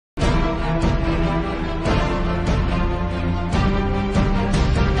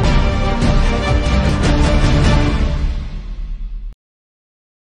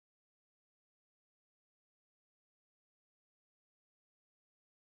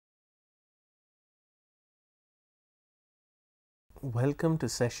Welcome to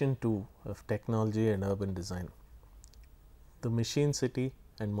session 2 of Technology and Urban Design, the Machine City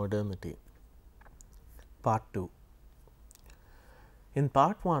and Modernity, Part 2. In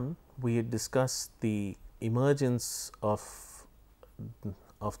Part 1, we had discussed the emergence of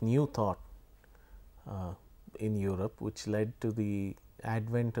new thought in Europe, which led to the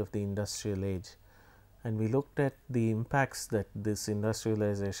advent of the industrial age, and we looked at the impacts that this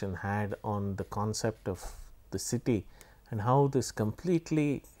industrialization had on the concept of the city and how this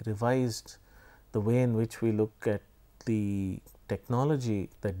completely revised the way in which we look at the technology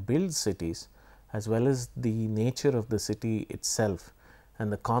that builds cities, as well as the nature of the city itself and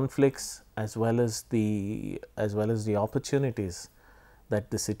the conflicts as well as the opportunities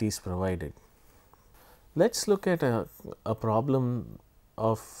that the cities provided. Let's look at a problem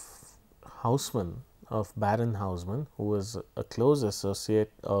of Haussmann, of Baron Haussmann, who was a close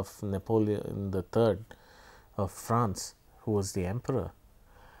associate of Napoleon III of France, who was the emperor.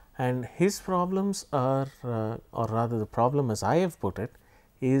 And his problems are, or rather the problem as I have put it,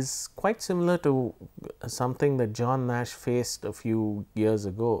 is quite similar to something that John Nash faced a few years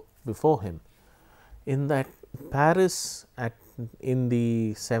ago before him, in that Paris in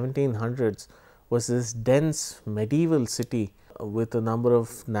the 1700s was this dense medieval city with a number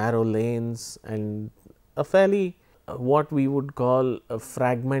of narrow lanes and a fairly what we would call a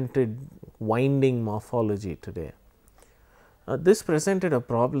fragmented winding morphology today. This presented a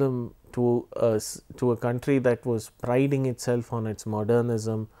problem to a country that was priding itself on its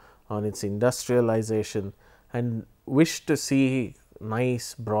modernism, on its industrialization, and wished to see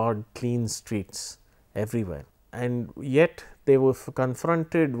nice, broad, clean streets everywhere. And yet they were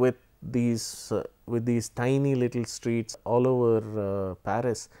confronted with these tiny little streets all over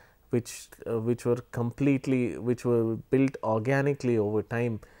Paris, which were built organically over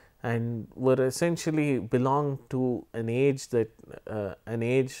time and were essentially belonged to an age that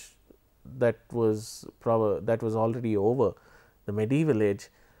was already over, the medieval age,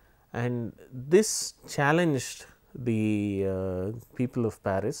 and this challenged the people of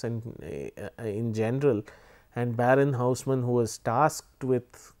Paris and in general, and Baron Haussmann, who was tasked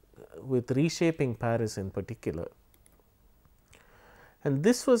with reshaping Paris in particular. And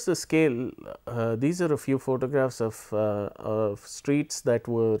this was the scale. These are a few photographs of streets that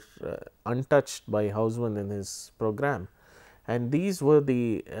were untouched by Haussmann in his program, and these are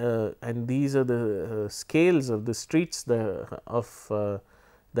the scales of the streets that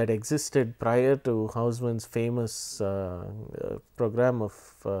existed prior to Haussmann's famous program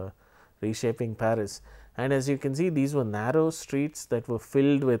of reshaping Paris. And as you can see, these were narrow streets that were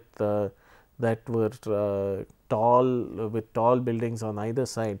filled with tall buildings on either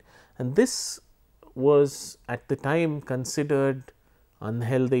side, and this was at the time considered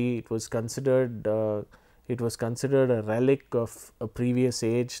unhealthy. It was considered a relic of a previous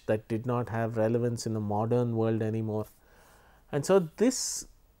age that did not have relevance in the modern world anymore. And so this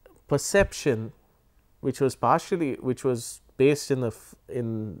perception, which was based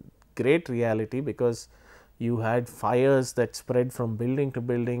in great reality, because you had fires that spread from building to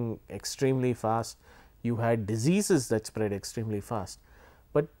building extremely fast, you had diseases that spread extremely fast,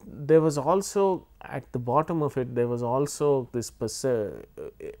 but there was also at the bottom of it, there was also this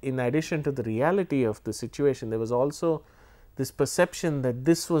in addition to the reality of the situation, there was also this perception that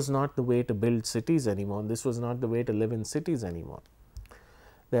this was not the way to build cities anymore, this was not the way to live in cities anymore.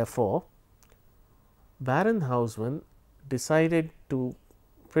 Therefore, Baron Haussmann decided to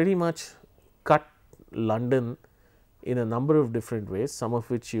pretty much cut London in a number of different ways, some of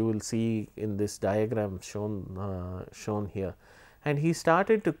which you will see in this diagram shown here. And he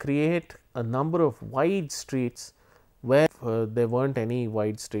started to create a number of wide streets where there weren't any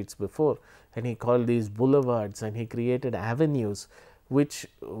wide streets before, and he called these boulevards, and he created avenues which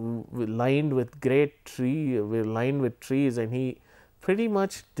were lined with trees, and he pretty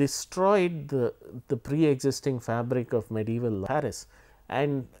much destroyed the pre-existing fabric of medieval Paris.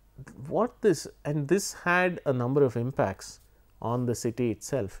 And this had a number of impacts on the city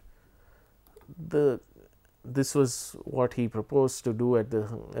itself. This was what he proposed to do at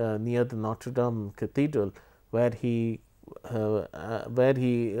the near the Notre Dame Cathedral, where he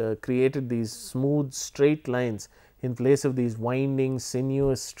created these smooth straight lines in place of these winding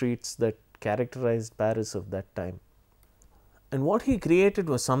sinuous streets that characterized Paris of that time. And what he created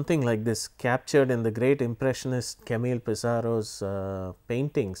was something like this, captured in the great impressionist Camille Pissarro's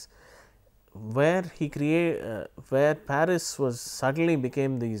paintings, where Paris was suddenly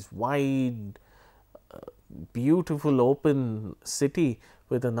became these wide, beautiful open city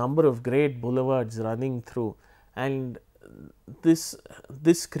with a number of great boulevards running through, and this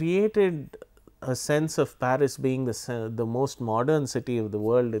created a sense of Paris being the most modern city of the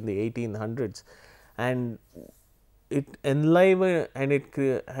world in the 1800s, and it enlivened it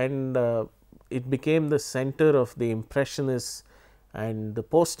became the center of the Impressionists and the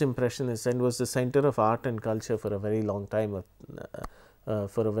post-Impressionists, and was the center of art and culture for a very long time.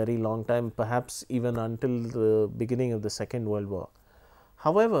 Perhaps even until the beginning of the Second World War.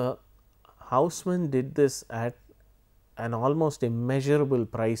 However, Haussmann did this at an almost immeasurable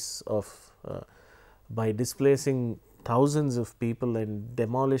price of by displacing thousands of people and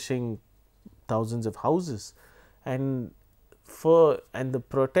demolishing thousands of houses, and the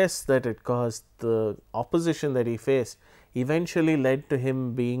protests that it caused, the opposition that he faced, eventually led to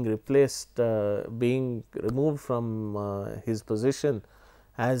him being being removed from his position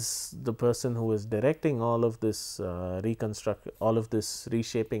as the person who was directing all of this all of this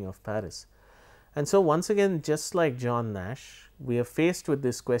reshaping of Paris. And so, once again, just like John Nash, we are faced with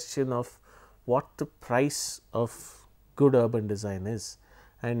this question of what the price of good urban design is,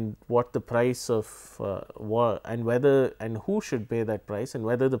 and what the price of and whether and who should pay that price, and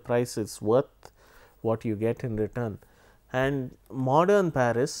whether the price is worth what you get in return. And modern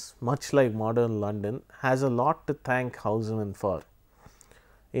Paris, much like modern London, has a lot to thank Haussmann for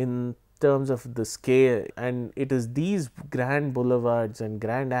in terms of the scale, and it is these grand boulevards and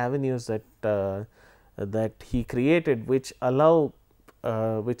grand avenues that that he created which allow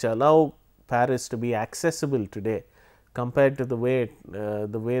Paris to be accessible today compared to the way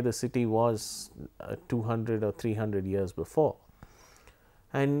the city was 200 or 300 years before.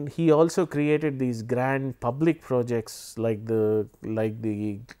 And he also created these grand public projects like the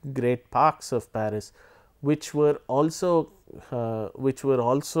great parks of Paris, which were also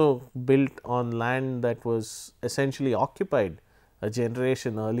built on land that was essentially occupied a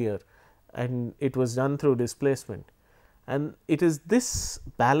generation earlier, and it was done through displacement. And it is this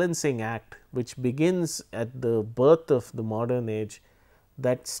balancing act which begins at the birth of the modern age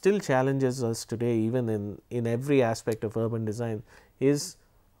that still challenges us today, even in every aspect of urban design, is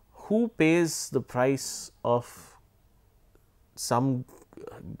who pays the price of some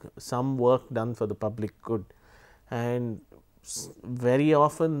work done for the public good. And very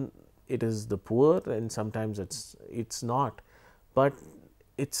often it is the poor, and sometimes it's not, but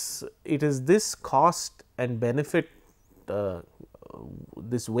it is this cost and benefit,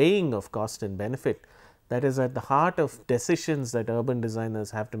 this weighing of cost and benefit, that is at the heart of decisions that urban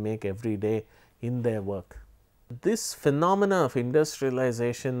designers have to make every day in their work. This phenomena of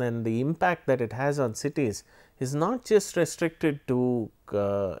industrialization and the impact that it has on cities is not just restricted to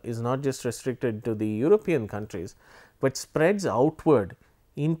the European countries, but spreads outward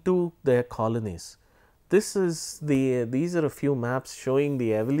into their colonies. These are a few maps showing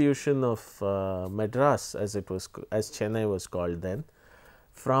the evolution of Madras, as Chennai was called then,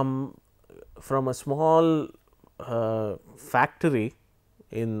 from a small factory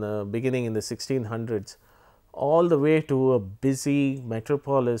beginning in the 1600s, all the way to a busy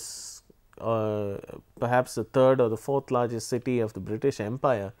metropolis, perhaps the third or the fourth largest city of the British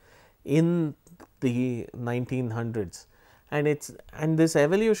Empire in the 1900s. And this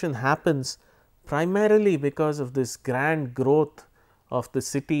evolution happens primarily because of this grand growth of the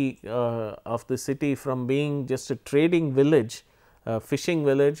city from being just a trading village, fishing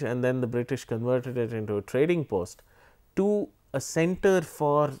village, and then the British converted it into a trading post, to a center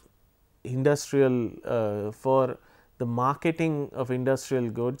for for the marketing of industrial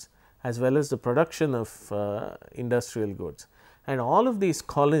goods as well as the production of industrial goods. And all of these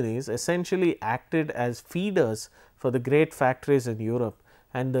colonies essentially acted as feeders for the great factories in Europe,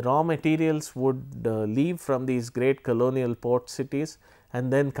 and the raw materials would leave from these great colonial port cities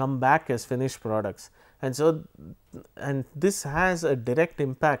and then come back as finished products. And so, and this has a direct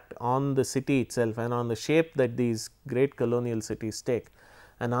impact on the city itself and on the shape that these great colonial cities take.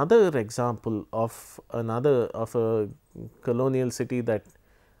 Another example of a colonial city that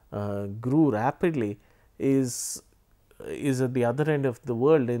grew rapidly is at the other end of the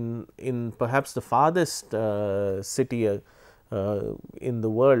world, in perhaps the farthest city in the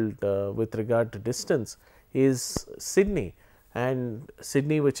world with regard to distance, is Sydney. And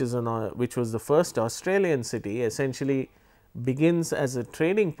Sydney, which was the first Australian city, essentially begins as a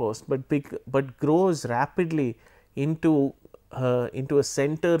trading post, but grows rapidly into a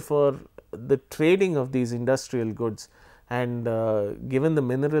center for the trading of these industrial goods. And given the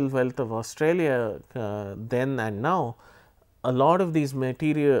mineral wealth of Australia then and now, a lot of these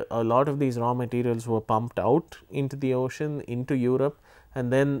raw materials were pumped out into the ocean, into Europe,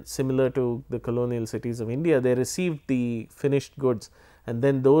 and then similar to the colonial cities of India, they received the finished goods, and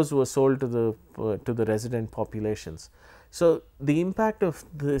then those were sold to the resident populations. So the impact of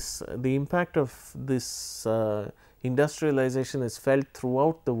this industrialization is felt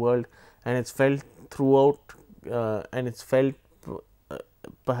throughout the world, and it's felt uh,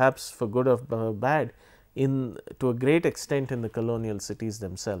 perhaps for good or bad to a great extent in the colonial cities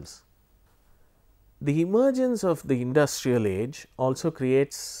themselves. The emergence of the industrial age also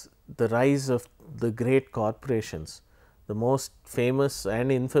creates the rise of the great corporations, the most famous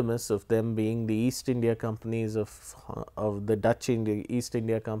and infamous of them being the East India Companies of the Dutch East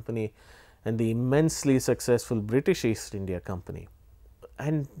India Company and the immensely successful British East India Company.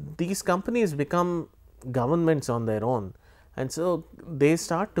 And these companies become governments on their own, and so they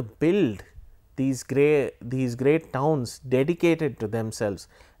start to build these great towns dedicated to themselves,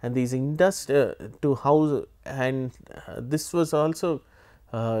 and these to house, and this was also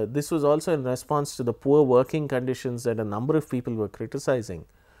in response to the poor working conditions that a number of people were criticizing.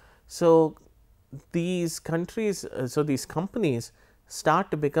 So these countries, these companies start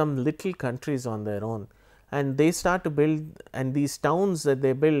to become little countries on their own, and they start to build, and these towns that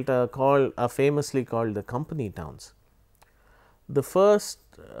they built are famously called the company towns. The first,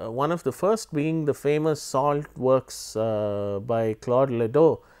 one of the first being the famous salt works by Claude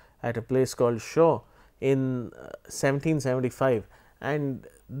Ledoux at a place called Chaux in 1775, and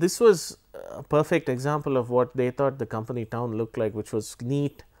this was a perfect example of what they thought the company town looked like, which was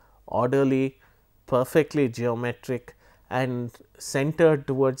neat, orderly, perfectly geometric, and centered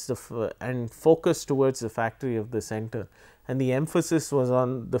towards and focused towards the factory of the center, and the emphasis was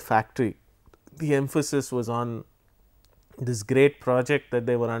on the factory. The emphasis was on this great project that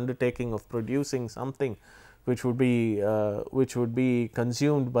they were undertaking of producing something which would be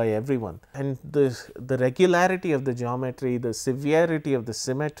consumed by everyone. And the regularity of the geometry, the severity of the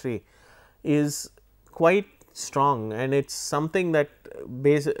symmetry is quite strong, and it's something that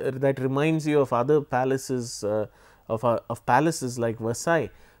reminds you of other palaces of palaces like Versailles,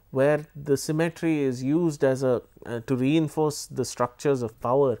 where the symmetry is used as to reinforce the structures of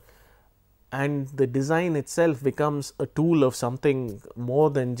power, and the design itself becomes a tool of something more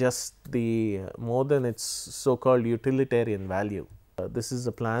than its so called utilitarian value. This is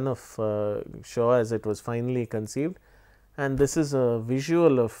a plan of Chaux as it was finally conceived, and this is a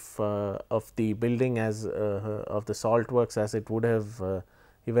visual of the building of the salt works as it would have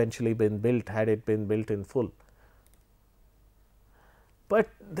eventually been built had it been built in full. But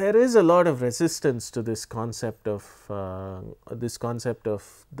there is a lot of resistance to this concept of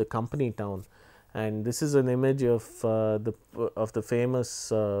the company town, and this is an image of the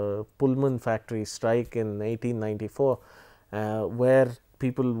famous Pullman factory strike in 1894, where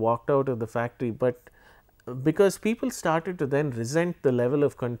people walked out of the factory, but because people started to then resent the level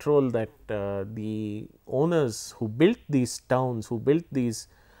of control that the owners who built these towns, who built these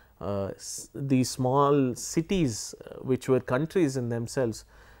small cities which were countries in themselves,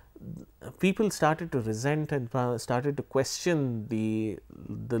 people started to resent and started to question the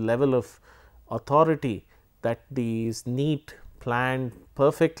level of authority that these neat, planned,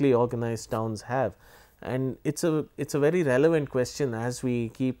 perfectly organized towns have. And it's a very relevant question as we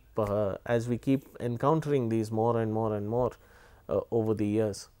keep encountering these more and more over the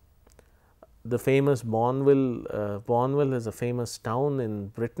years. The famous Bournville is a famous town in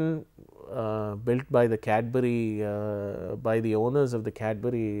Britain, built by the Cadbury, by the owners of the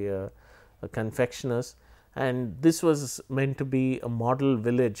Cadbury confectioners, and this was meant to be a model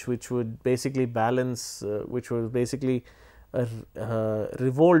village which would basically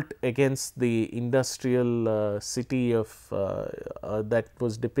revolt against the industrial city of that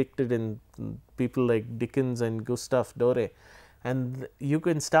was depicted in people like Dickens and Gustave Doré. And you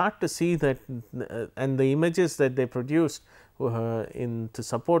can start to see that, and the images that they produced to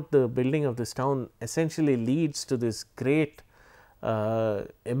support the building of this town essentially leads to this great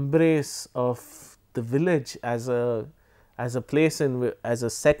embrace of the village as a place as a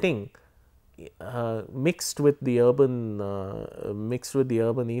setting, mixed with the urban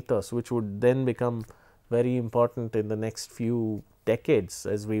ethos, which would then become very important in the next few decades,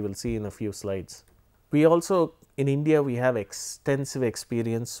 as we will see in a few slides. We also, in India, we have extensive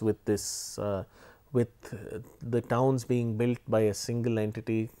experience with this, with the towns being built by a single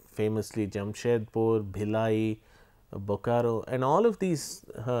entity, famously Jamshedpur, Bhilai, Bokaro, and all of these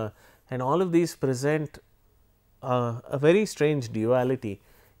present a very strange duality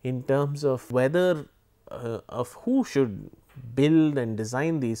in terms of whether of who should build and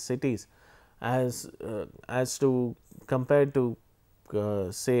design these cities, as to compared to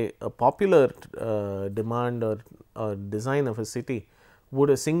say a popular demand or design of a city, would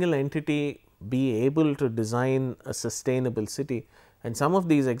a single entity be able to design a sustainable city? And some of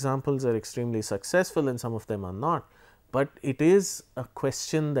these examples are extremely successful and some of them are not, but it is a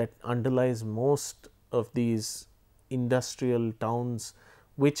question that underlies most of these industrial towns,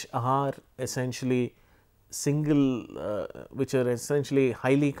 which are essentially which are essentially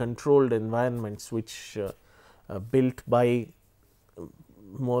highly controlled environments, which built by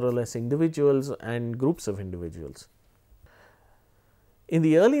more or less individuals and groups of individuals. In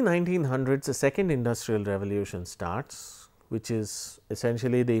the early 1900s, the second industrial revolution starts, which is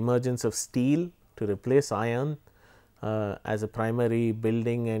essentially the emergence of steel to replace iron as a primary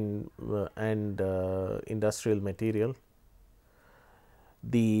building and industrial material.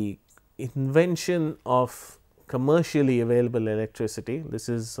 The invention of commercially available electricity. This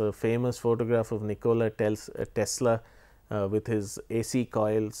is a famous photograph of Nikola Tesla with his AC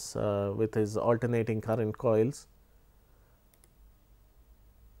coils, with his alternating current coils,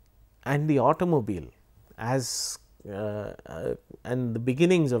 and the automobile as and the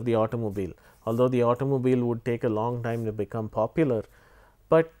beginnings of the automobile. Although the automobile would take a long time to become popular,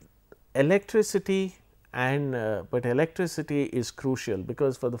 but electricity is crucial,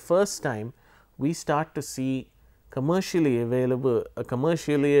 because for the first time we start to see a commercially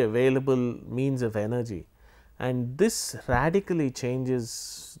available means of energy, and this radically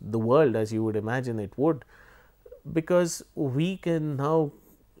changes the world, as you would imagine it would, because we can now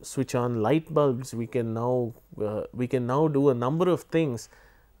switch on light bulbs, we can now do a number of things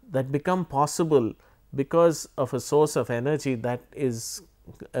that become possible because of a source of energy that is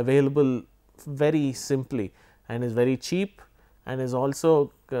available very simply and is very cheap, and is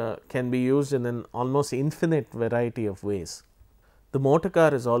also can be used in an almost infinite variety of ways. The motor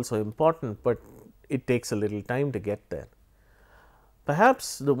car is also important, but it takes a little time to get there.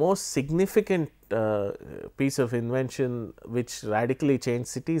 Perhaps the most significant piece of invention which radically changed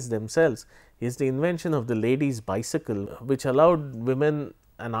cities themselves is the invention of the ladies' bicycle, which allowed women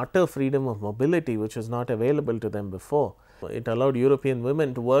an utter freedom of mobility which was not available to them before. It allowed European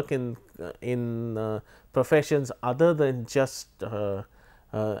women to work in professions other than just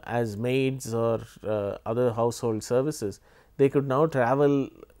as maids or other household services. They could now travel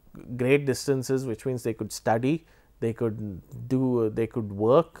great distances, which means they could study, they could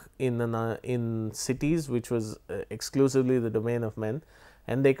work in cities which was exclusively the domain of men,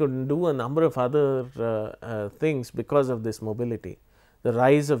 and they could do a number of other things because of this mobility. The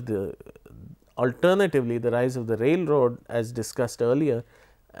rise of the Alternatively, the rise of the railroad, as discussed earlier,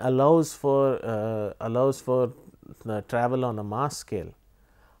 allows for travel on a mass scale.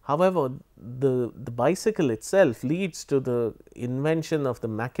 However, the bicycle itself leads to the invention of the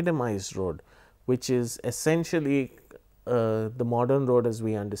macadamized road, which is essentially the modern road as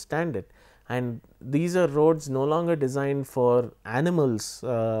we understand it. And these are roads no longer designed for animals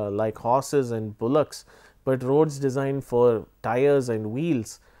like horses and bullocks, but roads designed for tires and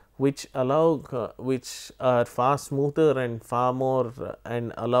wheels, which which are far smoother and far more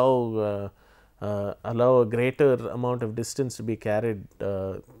and allow a greater amount of distance to be carried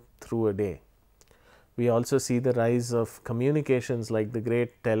through a day. We also see the rise of communications like the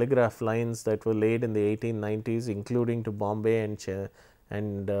great telegraph lines that were laid in the 1890s, including to Bombay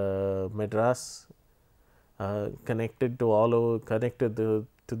and Madras, connected to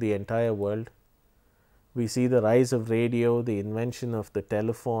the entire world. We see the rise of radio, the invention of the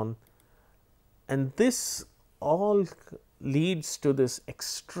telephone, and this all leads to this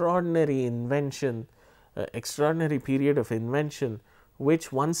extraordinary invention, extraordinary period of invention,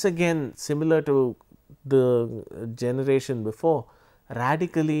 which once again, similar to the generation before,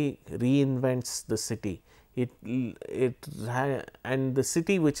 radically reinvents the city. And the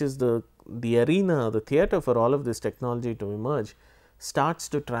city, which is the arena, the theater for all of this technology to emerge, starts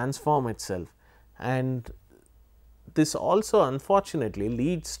to transform itself. And this also unfortunately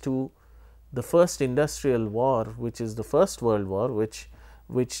leads to the first industrial war, which is the First World War, which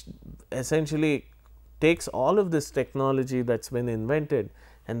essentially takes all of this technology that's been invented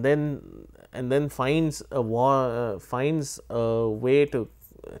and then finds a way to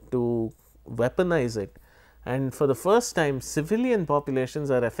weaponize it. And for the first time, civilian populations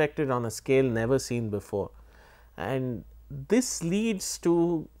are affected on a scale never seen before. And this leads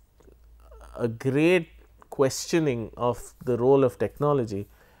to a great questioning of the role of technology,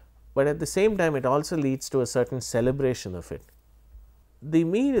 but at the same time it also leads to a certain celebration of it.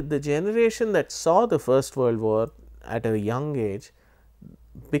 The generation that saw the First World War at a young age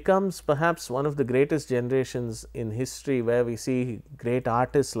becomes perhaps one of the greatest generations in history, where we see great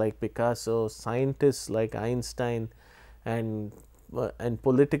artists like Picasso, scientists like Einstein, and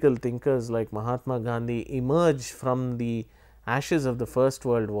political thinkers like Mahatma Gandhi emerge from the ashes of the First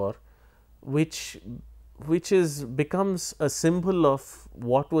World War, which becomes a symbol of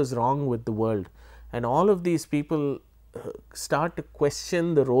what was wrong with the world, and all of these people start to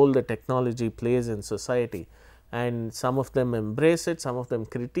question the role that technology plays in society, and some of them embrace it, some of them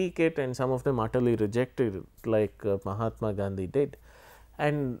critique it, and some of them utterly reject it, like Mahatma Gandhi did.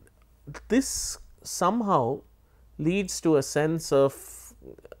 And this somehow leads to a sense of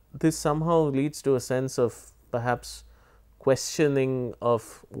perhaps questioning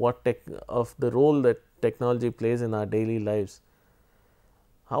of of the role that technology plays in our daily lives.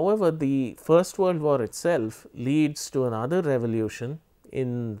 However, the First World War itself leads to another revolution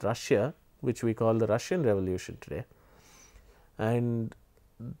in Russia, which we call the Russian Revolution today. And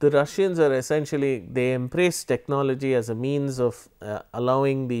the Russians are essentially, they embrace technology as a means of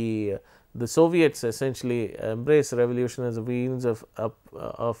allowing the Soviets essentially embrace revolution as a means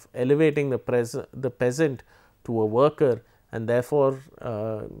of elevating the peasant to a worker, and therefore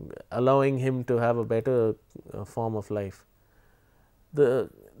allowing him to have a better form of life.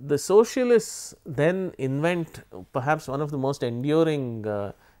 The socialists then invent perhaps one of the most enduring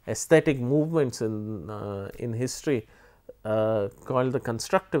aesthetic movements in history, called the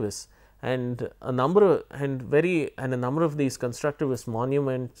constructivists, and a number of these constructivist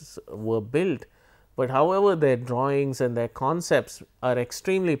monuments were built. But however, their drawings and their concepts are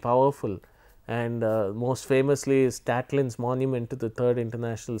extremely powerful, and most famously is Tatlin's monument to the Third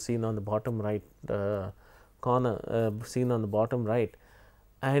International, seen on the bottom right corner, seen on the bottom right.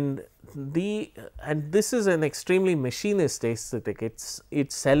 And this is an extremely machinist aesthetic.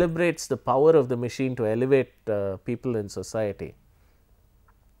 It celebrates the power of the machine to elevate people in society,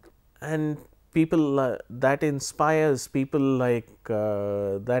 and people that inspires people like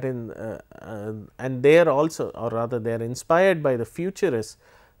and they are also, or rather they are inspired by the futurists,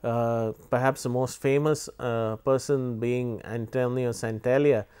 perhaps the most famous person being Antonio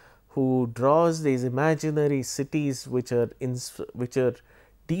Santaglia, who draws these imaginary cities which are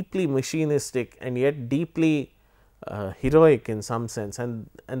deeply machinistic and yet deeply heroic in some sense, and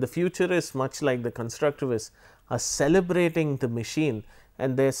the futurists, much like the constructivists, are celebrating the machine,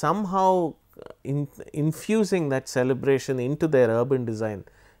 and they are somehow infusing that celebration into their urban design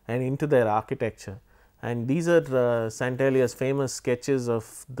and into their architecture. And these are Santaglia's famous sketches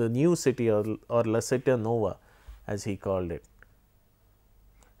of the new city, or La Città Nuova as he called it.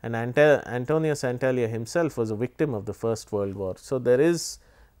 And Antonio Santaglia himself was a victim of the First World War. So there is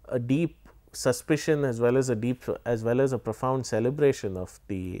a deep suspicion as well as a profound celebration of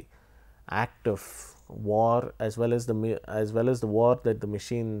the act of war, as well as the war that the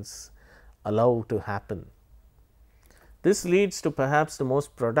machines allow to happen. This leads to perhaps the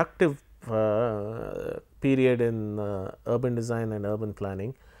most productive period in urban design and urban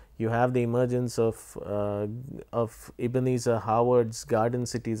planning. You have the emergence of Ebenezer Howard's Garden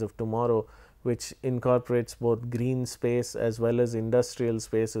Cities of Tomorrow, which incorporates both green space as well as industrial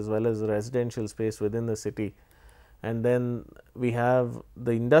space as well as residential space within the city. And then we have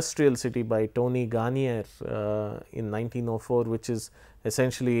the Industrial City by Tony Garnier in 1904, which is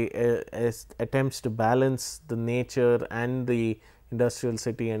essentially attempts to balance the nature and the industrial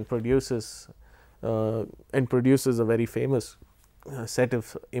city, and produces a very famous set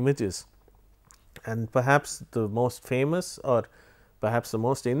of images. And perhaps the most famous, or perhaps the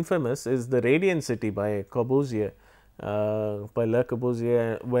most infamous, is the Radiant City by Corbusier, by Le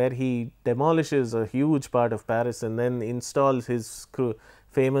Corbusier, where he demolishes a huge part of Paris and then installs his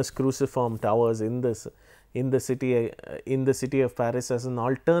famous cruciform towers in the city of Paris as an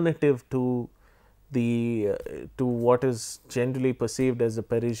alternative to what is generally perceived as a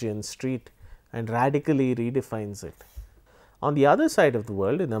Parisian street, and radically redefines it. On the other side of the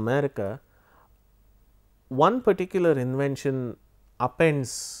world, in America, one particular invention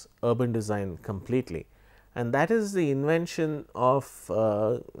upends urban design completely, and that is the invention of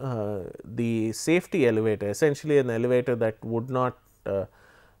the safety elevator, essentially an elevator that would not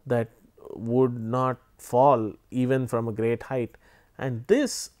fall even from a great height. And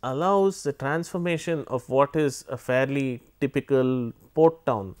this allows the transformation of what is a fairly typical port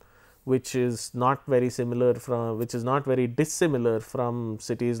town, which is not very dissimilar from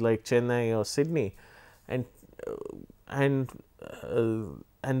cities like Chennai or Sydney, and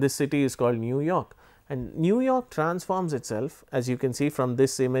this city is called New York. And New York transforms itself, as you can see from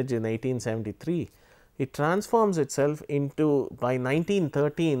this image in 1873. It transforms itself into, by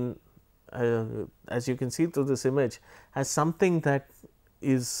 1913, as you can see through this image, as something that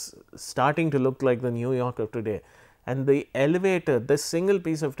is starting to look like the New York of today. And the elevator, this single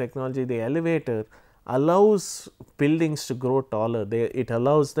piece of technology, the elevator, allows buildings to grow taller. It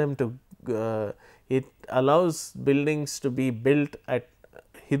allows them to it allows buildings to be built at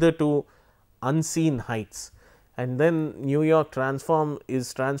hitherto unseen heights. And then New York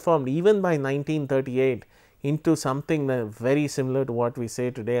is transformed even by 1938 into something that very similar to what we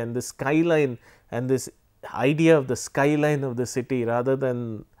say today, and the skyline and this idea of the skyline of the city, rather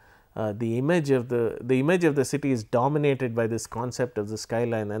than the image of the city, is dominated by this concept of the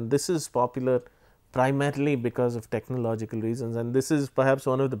skyline, and this is popular primarily because of technological reasons. And this is perhaps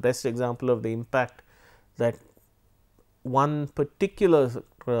one of the best example of the impact that one particular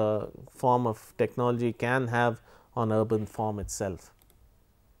form of technology can have on urban form itself.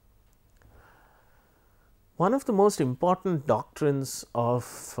 One of the most important doctrines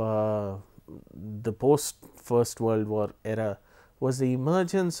of the post First World War era was the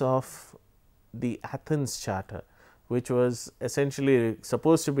emergence of the Athens Charter, which was essentially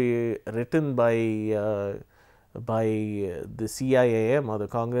supposed to be written by the CIAM, or the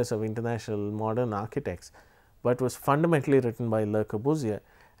Congress of International Modern Architects, but was fundamentally written by Le Corbusier,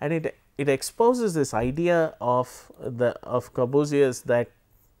 and it exposes this idea of Corbusier's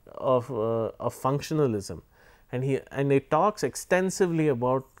of functionalism, and it talks extensively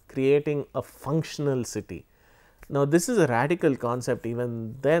about creating a functional city. Now, this is a radical concept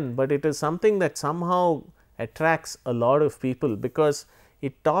even then, but it is something that somehow attracts a lot of people, because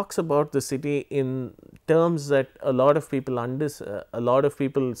it talks about the city in terms that a lot of people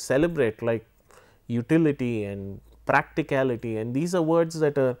celebrate, like utility and practicality, and these are words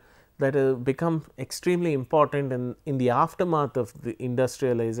that have become extremely important in the aftermath of the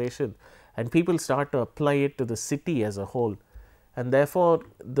industrialization, and people start to apply it to the city as a whole. And therefore,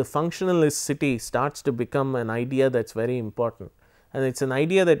 the functionalist city starts to become an idea that is very important, and it is an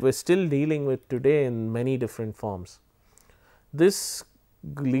idea that we are still dealing with today in many different forms. This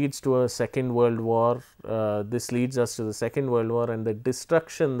leads to a Second World War. This leads us to the Second World War and the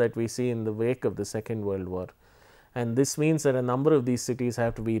destruction that we see in the wake of the Second World War. And this means that a number of these cities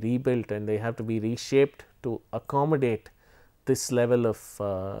have to be rebuilt, and they have to be reshaped to accommodate this level of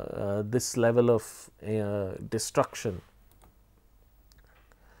destruction.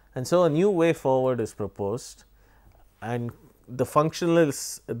 And so, a new way forward is proposed, and the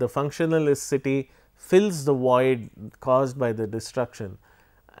functionalist city fills the void caused by the destruction,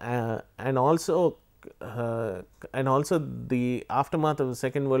 and also the aftermath of the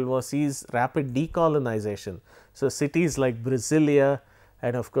Second World War sees rapid decolonization. So, cities like Brasilia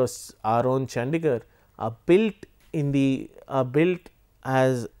and of course our own Chandigarh are built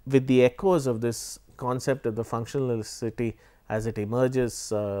as with the echoes of this concept of the functionalist city as it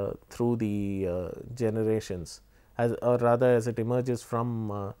emerges through the generations, or rather as it emerges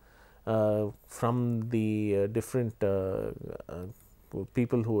from the different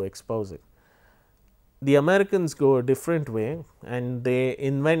people who espouse it. The Americans go a different way, and they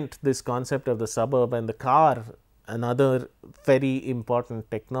invent this concept of the suburb, and the car, another very important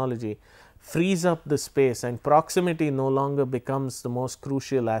technology, frees up the space, and proximity no longer becomes the most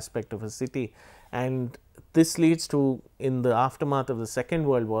crucial aspect of a city. And this leads to, in the aftermath of the Second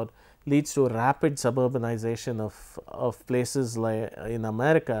World War, leads to a rapid suburbanization of places like in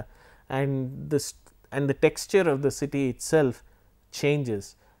America, and the texture of the city itself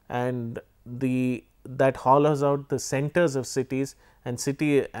changes, and that hollows out the centers of cities, and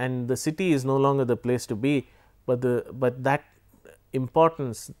the city is no longer the place to be, but that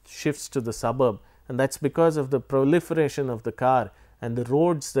importance shifts to the suburb, and that is because of the proliferation of the car and the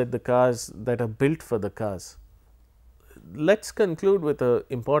roads that are built for the cars. Let us conclude with an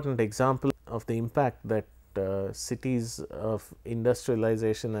important example of the impact that cities of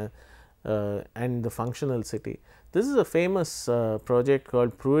industrialization and the functional city. This is a famous project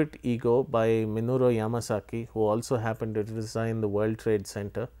called Pruitt-Igoe by Minoru Yamasaki, who also happened to design the World Trade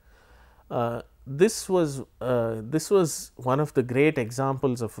Center. This was one of the great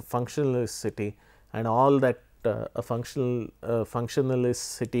examples of a functionalist city and all that a functionalist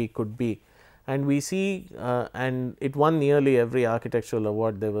city could be. And we see and it won nearly every architectural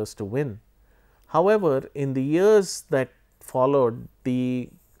award there was to win. However, in the years that followed,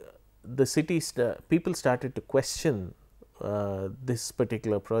 people started to question this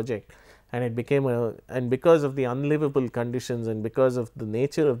particular project, and it became and because of the unlivable conditions and because of the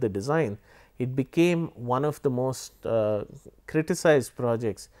nature of the design, it became one of the most criticized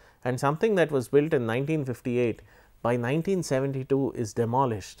projects, and something that was built in 1958 by 1972 is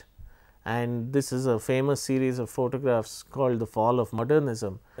demolished. And this is a famous series of photographs called the fall of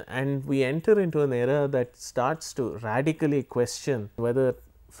modernism, and we enter into an era that starts to radically question whether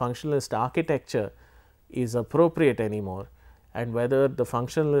functionalist architecture is appropriate anymore. and whether the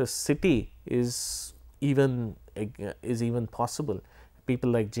functionalist city is even possible.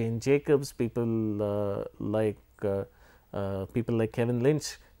 People like Jane Jacobs, people like Kevin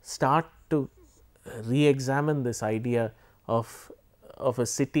Lynch start to re-examine this idea of a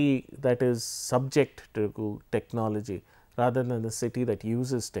city that is subject to technology rather than a city that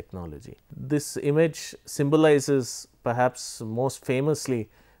uses technology. This image symbolizes perhaps most famously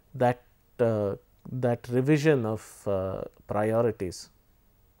that that revision of priorities.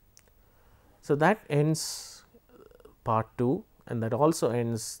 So, that ends part 2, and that also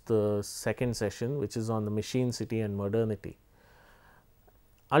ends the second session, which is on the machine city and modernity.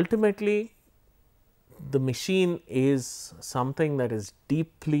 Ultimately, the machine is something that is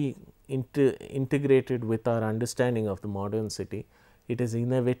deeply integrated with our understanding of the modern city. It is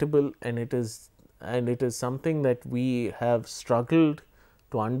inevitable, and it is something that we have struggled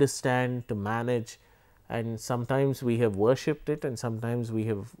to understand, to manage, and sometimes we have worshipped it and sometimes we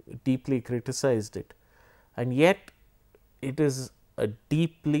have deeply criticized it. And yet it is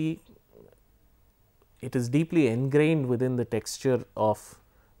deeply ingrained within the texture of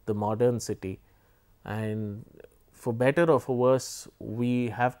the modern city, and for better or for worse, we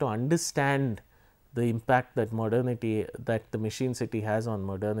have to understand the impact that the machine city has on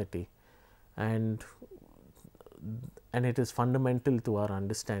modernity, and it is fundamental to our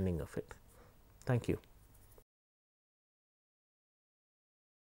understanding of it. Thank you.